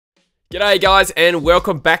G'day guys, and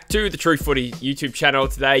welcome back to the True Footy YouTube channel.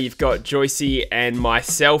 Today you've got Joycey and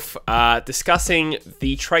myself discussing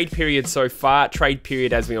the trade period so far. Trade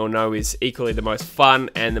period, as we all know, is equally the most fun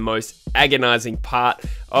and the most agonising part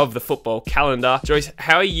of the football calendar. Joyce,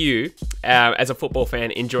 how are you, as a football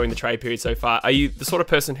fan, enjoying the trade period so far? Are you the sort of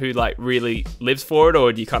person who really lives for it,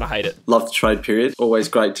 or do you kind of hate it? Love the trade period. Always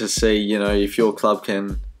great to see, if your club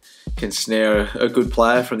can snare a good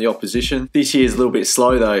player from the opposition. This year's a little bit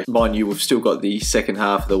slow though. Mind you, we've still got the second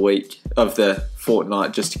half of the week, of the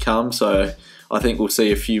fortnight just to come, so I think we'll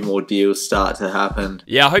see a few more deals start to happen.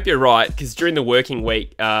 Yeah, I hope you're right, because during the working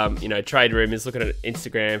week, Trade Room is looking at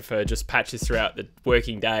Instagram for just patches throughout the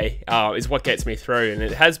working day is what gets me through, and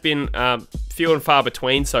it has been few and far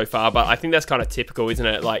between so far, but I think that's kind of typical, isn't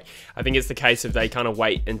it? I think it's the case of they kind of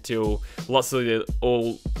wait until lots of the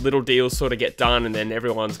little deals sort of get done, and then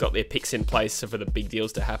everyone's got their picks in place for the big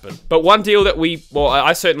deals to happen. But one deal that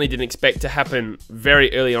I certainly didn't expect to happen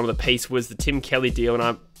very early on in the piece was the Tim Kelly deal, and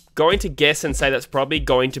I'm going to guess and say that's probably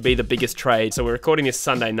going to be the biggest trade. So we're recording this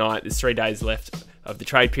Sunday night. There's 3 days left of the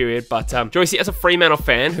trade period. But Joycey, as a Fremantle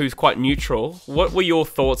fan who's quite neutral, what were your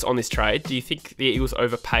thoughts on this trade? Do you think the Eagles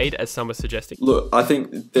overpaid, as some are suggesting? Look, I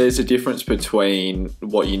think there's a difference between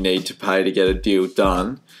what you need to pay to get a deal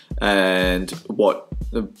done and what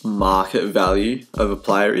the market value of a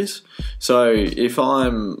player is. So if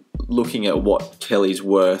I'm looking at what Kelly's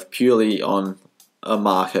worth purely on a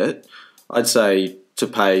market, I'd say to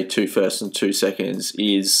pay 2 firsts and 2 seconds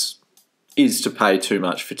is to pay too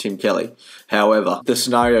much for Tim Kelly. However, the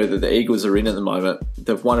scenario that the Eagles are in at the moment,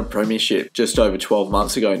 they've won a premiership just over 12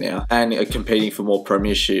 months ago now and are competing for more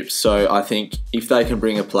premierships. So I think if they can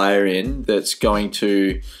bring a player in that's going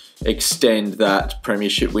to extend that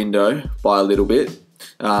premiership window by a little bit,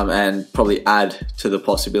 and probably add to the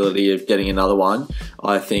possibility of getting another one,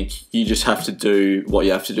 I think you just have to do what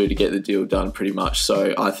you have to do to get the deal done pretty much.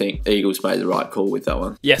 So I think Eagles made the right call with that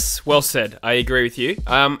one. Yes, well said. I agree with you.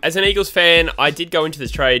 As an Eagles fan, I did go into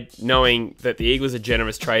this trade knowing that the Eagles are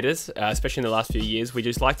generous traders, especially in the last few years. We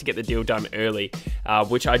just like to get the deal done early,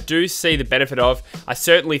 which I do see the benefit of. I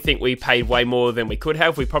certainly think we paid way more than we could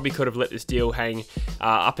have. We probably could have let this deal hang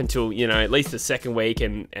up until, at least the second week,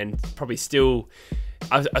 and probably still...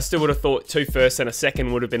 I still would have thought 2 firsts and a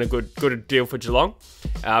second would have been a good deal for Geelong.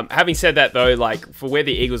 Having said that though, for where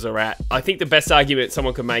the Eagles are at, I think the best argument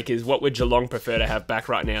someone could make is what would Geelong prefer to have back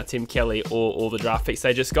right now, Tim Kelly or all the draft picks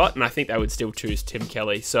they just got? And I think they would still choose Tim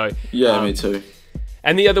Kelly. So yeah, me too.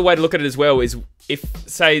 And the other way to look at it as well is if,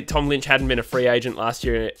 say, Tom Lynch hadn't been a free agent last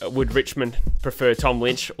year, would Richmond prefer Tom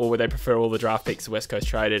Lynch, or would they prefer all the draft picks the West Coast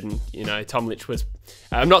traded? And, Tom Lynch was...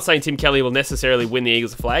 I'm not saying Tim Kelly will necessarily win the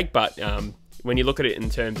Eagles a flag, but... when you look at it in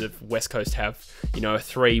terms of West Coast have,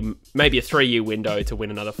 maybe a 3-year window to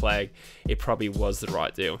win another flag, it probably was the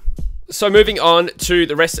right deal. So moving on to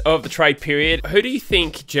the rest of the trade period, who do you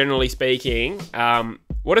think, generally speaking,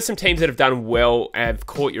 what are some teams that have done well and have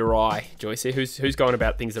caught your eye, Joycey? Who's going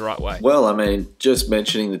about things the right way? Well, just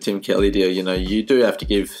mentioning the Tim Kelly deal, you do have to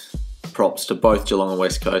give props to both Geelong and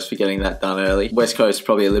West Coast for getting that done early. West Coast were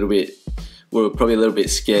probably a little bit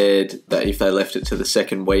scared that if they left it to the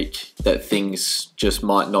second week that things just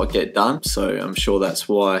might not get done. So I'm sure that's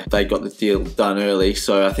why they got the deal done early.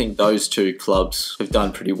 So I think those two clubs have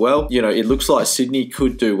done pretty well. It looks like Sydney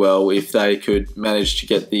could do well if they could manage to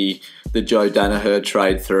get the Joe Danaher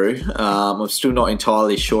trade through. I'm still not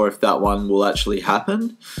entirely sure if that one will actually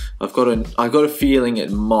happen. I've got a feeling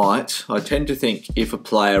it might. I tend to think if a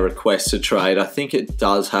player requests a trade, I think it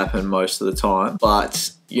does happen most of the time.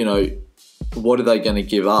 But, what are they going to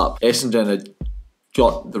give up? Essendon had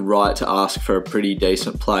got the right to ask for a pretty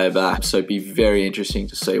decent player back, so it'd be very interesting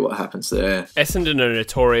to see what happens there. Essendon are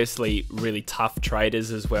notoriously really tough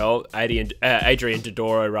traders as well. Adrian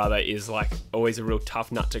Dodoro, is always a real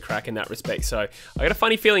tough nut to crack in that respect. So I got a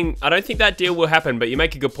funny feeling, I don't think that deal will happen, but you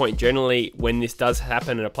make a good point. Generally, when this does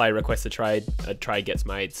happen and a player requests a trade gets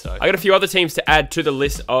made. So I got a few other teams to add to the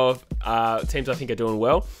list of teams I think are doing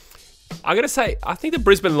well. I got to say, I think the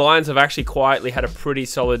Brisbane Lions have actually quietly had a pretty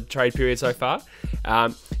solid trade period so far.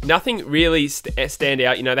 Nothing really stand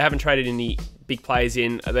out. They haven't traded any big players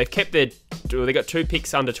in. They've kept they got 2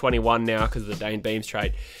 picks under 21 now because of the Dane Beams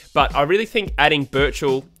trade. But I really think adding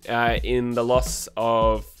Birchall in the loss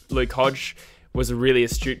of Luke Hodge was a really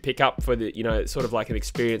astute pickup for the, sort of like an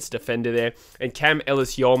experienced defender there. And Cam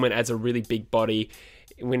Ellis-Yolman adds a really big body.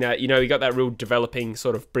 When we got that real developing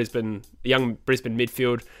sort of young Brisbane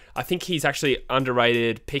midfield. I think he's actually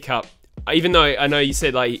underrated pickup. Even though I know you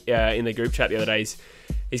said in the group chat the other day,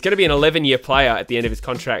 he's going to be an 11-year player at the end of his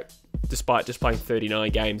contract. despite just playing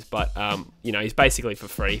 39 games. But, he's basically for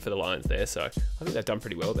free for the Lions there. So I think they've done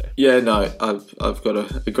pretty well there. Yeah, no, I've got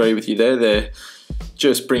to agree with you there. They're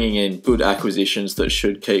just bringing in good acquisitions that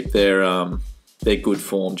should keep their good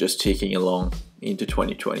form just ticking along into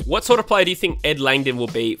 2020. What sort of player do you think Ed Langdon will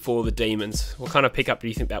be for the Demons? What kind of pickup do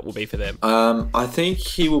you think that will be for them? I think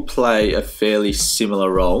he will play a fairly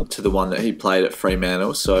similar role to the one that he played at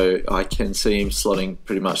Fremantle, so I can see him slotting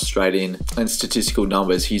pretty much straight in. And statistical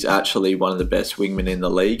numbers, he's actually one of the best wingmen in the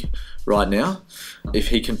league right now. If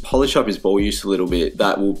he can polish up his ball use a little bit,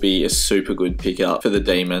 that will be a super good pickup for the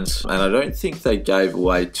Demons. And I don't think they gave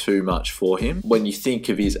away too much for him. When you think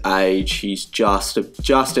of his age, he's just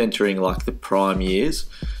entering like the prime years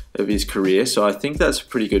of his career, so I think that's a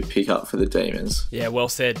pretty good pickup for the Demons. Yeah, well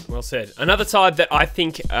said. Another side that I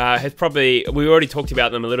think has probably, we already talked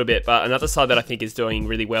about them a little bit, but another side that I think is doing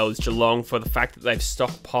really well is Geelong, for the fact that they've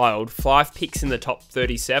stockpiled 5 picks in the top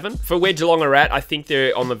 37. For where Geelong are at, I think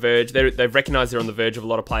they're on the verge, they've recognised they're on the verge of a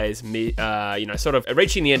lot of players, sort of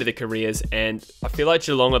reaching the end of their careers, and I feel like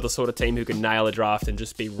Geelong are the sort of team who can nail a draft and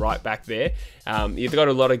just be right back there. You've got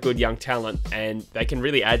a lot of good young talent, and they can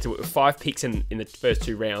really add to it with 5 picks in the first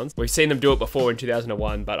 2 rounds. We've seen them do it before in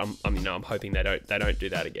 2001, but I'm hoping they don't do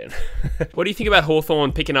that again. What do you think about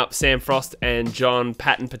Hawthorn picking up Sam Frost and John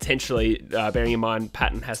Patton potentially, bearing in mind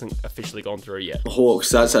Patton hasn't officially gone through yet? Hawks,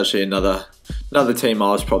 that's actually another team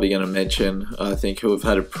I was probably going to mention, I think, who have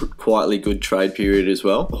had a quietly good trade period as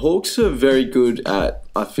well. Hawks are very good at,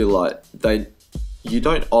 I feel like, you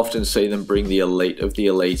don't often see them bring the elite of the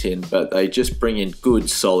elite in, but they just bring in good,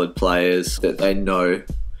 solid players that they know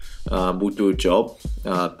will do a job,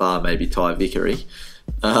 bar maybe Ty Vickery.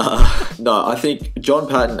 No, I think John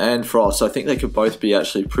Patton and Frost, I think they could both be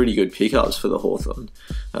actually pretty good pickups for the Hawthorn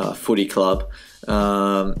footy club.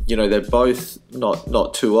 They're both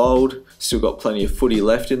not too old, still got plenty of footy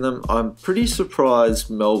left in them. I'm pretty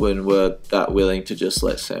surprised Melbourne were that willing to just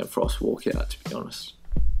let Sam Frost walk out, to be honest.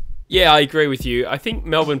 Yeah, I agree with you. I think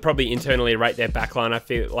Melbourne probably internally rate their backline. I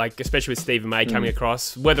feel like, especially with Stephen May coming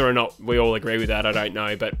across, whether or not we all agree with that, I don't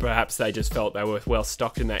know. But perhaps they just felt they were well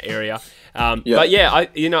stocked in that area. But yeah,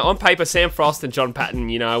 on paper, Sam Frost and John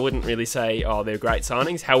Patton, I wouldn't really say, oh, they're great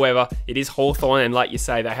signings. However, it is Hawthorn, and like you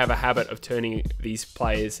say, they have a habit of turning these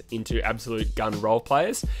players into absolute gun role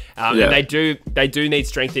players. And they do need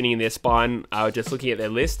strengthening in their spine. Just looking at their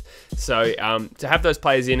list, so to have those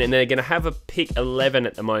players in, and they're going to have a pick 11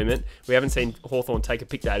 at the moment. We haven't seen Hawthorn take a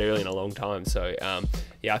pick that early in a long time. So,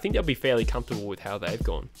 I think they'll be fairly comfortable with how they've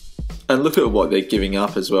gone. And look at what they're giving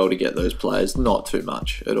up as well to get those players. Not too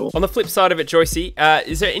much at all. On the flip side of it, Joycey,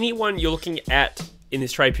 is there anyone you're looking at in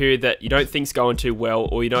this trade period that you don't think's going too well,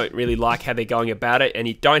 or you don't really like how they're going about it, and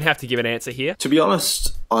you don't have to give an answer here? To be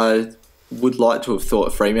honest, I would like to have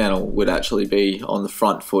thought Fremantle would actually be on the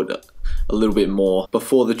front foot a little bit more.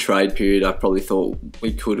 Before the trade period, I probably thought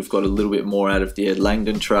we could have got a little bit more out of the Ed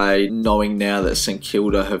Langdon trade. Knowing now that St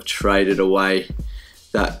Kilda have traded away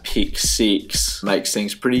that pick 6 makes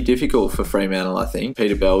things pretty difficult for Fremantle, I think.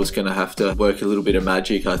 Peter Bell's going to have to work a little bit of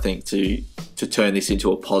magic, I think, to turn this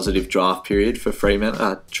into a positive draft period for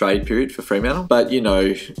Fremantle, trade period for Fremantle. But,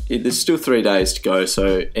 there's still 3 days to go,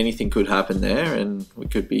 so anything could happen there, and we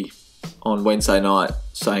could be on Wednesday night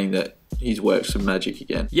saying that he's worked some magic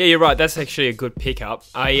again. Yeah, you're right. That's actually a good pickup.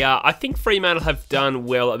 I think Fremantle have done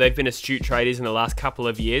well. They've been astute traders in the last couple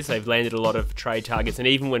of years. They've landed a lot of trade targets, and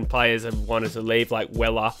even when players have wanted to leave, like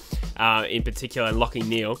Weller in particular and Lachie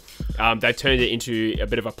Neale, they've turned it into a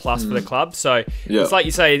bit of a plus for the club. So it's like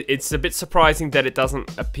you say, it's a bit surprising that it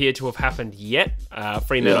doesn't appear to have happened yet.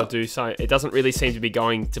 Fremantle do so. It doesn't really seem to be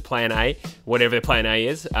going to plan A, whatever their plan A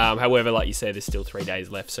is. However, like you said, there's still 3 days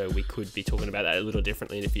left, so we could be talking about that a little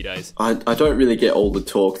differently in a few days. I don't really get all the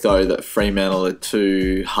talk, though, that Fremantle are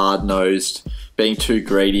too hard-nosed, being too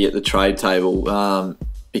greedy at the trade table,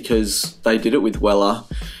 because they did it with Weller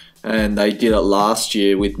and they did it last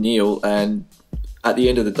year with Neale, and at the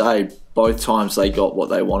end of the day, both times they got what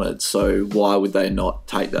they wanted, so why would they not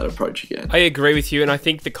take that approach again? I agree with you, and I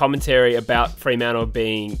think the commentary about Fremantle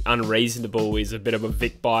being unreasonable is a bit of a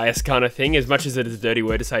Vic bias kind of thing, as much as it is a dirty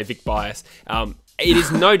word to say Vic bias. It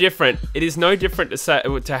is no different. It is no different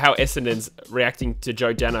to how Essendon's reacting to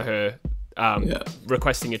Joe Danaher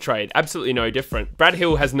requesting a trade. Absolutely no different. Brad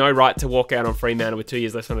Hill has no right to walk out on Fremantle with 2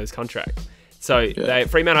 years left on his contract. So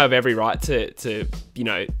Fremantle have every right to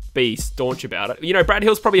be staunch about it. Brad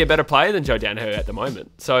Hill's probably a better player than Joe Danaher at the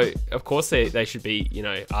moment. So of course they should be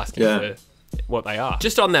asking for what they are.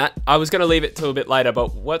 Just on that, I was going to leave it till a bit later,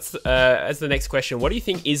 but what's as the next question, what do you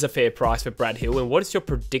think is a fair price for Brad Hill, and what is your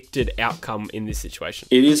predicted outcome in this situation?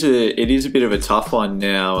 It is a bit of a tough one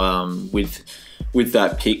now with with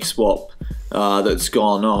that pick swap that's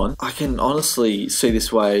gone on, I can honestly see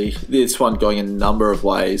this one going in a number of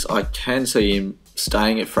ways. I can see him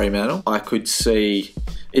staying at Fremantle. I could see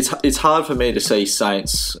it's hard for me to see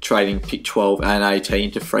Saints trading pick 12 and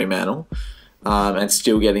 18 to Fremantle and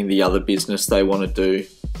still getting the other business they want to do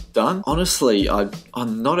done. Honestly,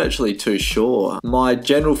 I'm not actually too sure. My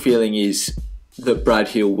general feeling is that Brad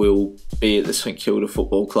Hill will be at the St Kilda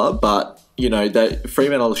Football Club, but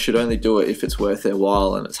Fremantle should only do it if it's worth their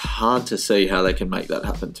while, and it's hard to see how they can make that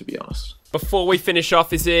happen, to be honest. Before we finish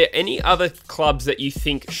off, is there any other clubs that you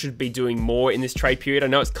think should be doing more in this trade period? I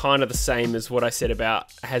know it's kind of the same as what I said about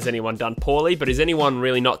has anyone done poorly, but is anyone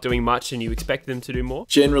really not doing much and you expect them to do more?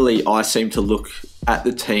 Generally, I seem to look at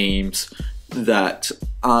the teams that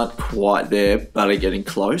aren't quite there but are getting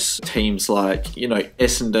close. Teams like,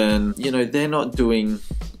 Essendon, they're not doing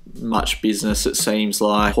much business, it seems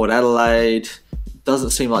like. Port Adelaide,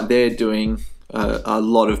 doesn't seem like they're doing a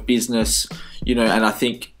lot of business, and I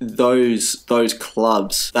think those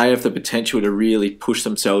clubs, they have the potential to really push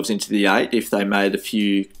themselves into the 8 if they made a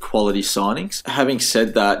few quality signings. Having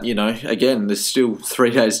said that, again, there's still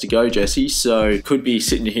 3 days to go, Joycey, so could be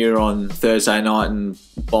sitting here on Thursday night and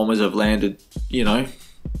Bombers have landed,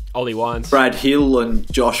 Ollie Wines, Brad Hill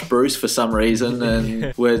and Josh Bruce for some reason,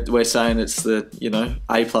 and we're saying it's the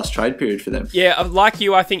A+ trade period for them. Yeah, like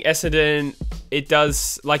you, I think Essendon, it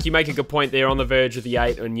does, like you make a good point, they're on the verge of the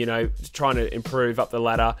 8 and, trying to improve up the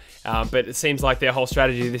ladder. But it seems like their whole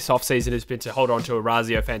strategy this offseason has been to hold on to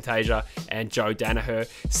Orazio Fantasia and Joe Danaher.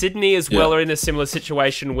 Sydney as well are in a similar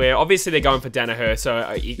situation where obviously they're going for Danaher, so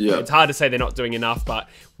it's hard to say they're not doing enough, but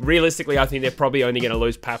realistically I think they're probably only going to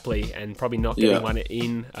lose Papley and probably not getting one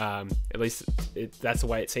in. At least that's the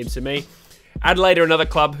way it seems to me. Adelaide are another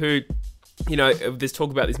club who, there's talk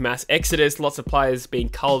about this mass exodus, lots of players being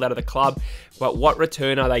culled out of the club, but what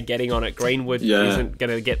return are they getting on it? Greenwood isn't going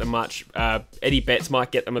to get them much. Eddie Betts might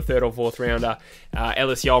get them a 3rd or 4th rounder.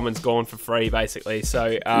 Ellis Yeoman's gone for free, basically.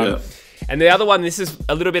 So, and the other one, this is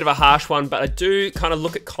a little bit of a harsh one, but I do kind of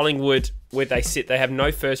look at Collingwood where they sit. They have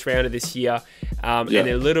no first rounder this year, and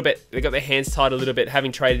they're they got their hands tied a little bit,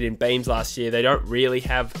 having traded in Beams last year. They don't really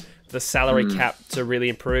have the salary cap to really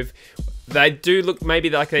improve. They do look maybe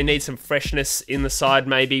like they need some freshness in the side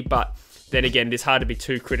maybe, but then again, it's hard to be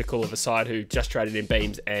too critical of a side who just traded in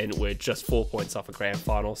Beams and were just 4 points off a grand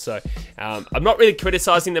final. So I'm not really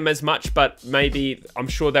criticising them as much, but maybe I'm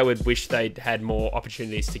sure they would wish they'd had more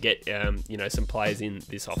opportunities to get some players in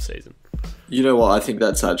this off-season. You know what? I think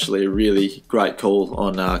that's actually a really great call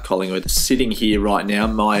on Collingwood. Sitting here right now,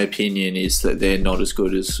 my opinion is that they're not as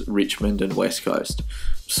good as Richmond and West Coast.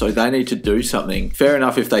 So they need to do something. Fair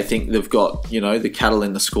enough if they think they've got, the cattle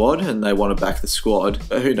in the squad and they want to back the squad.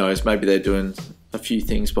 But who knows? Maybe they're doing a few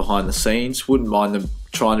things behind the scenes. Wouldn't mind them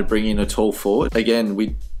trying to bring in a tall forward.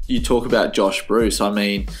 Again, you talk about Josh Bruce. I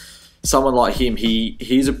mean, someone like him,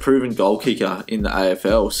 he's a proven goal kicker in the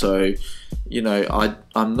AFL. So,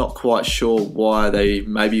 I'm not quite sure why they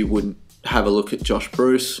maybe wouldn't have a look at Josh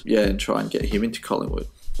Bruce, and try and get him into Collingwood.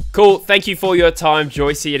 Cool. Thank you for your time,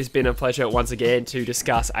 Joycey. It has been a pleasure once again to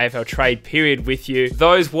discuss AFL Trade Period with you.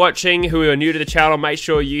 Those watching who are new to the channel, make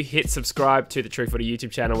sure you hit subscribe to the True Footy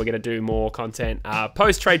YouTube channel. We're going to do more content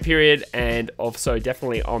post-Trade Period and also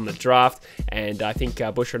definitely on the draft. And I think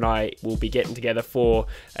Busher and I will be getting together for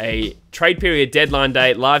a Trade Period deadline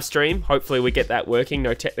day live stream. Hopefully we get that working,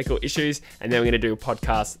 no technical issues. And then we're going to do a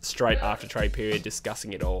podcast straight after Trade Period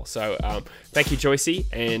discussing it all. So thank you, Joycey,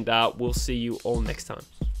 and we'll see you all next time.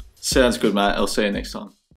 Sounds good, mate. I'll see you next time.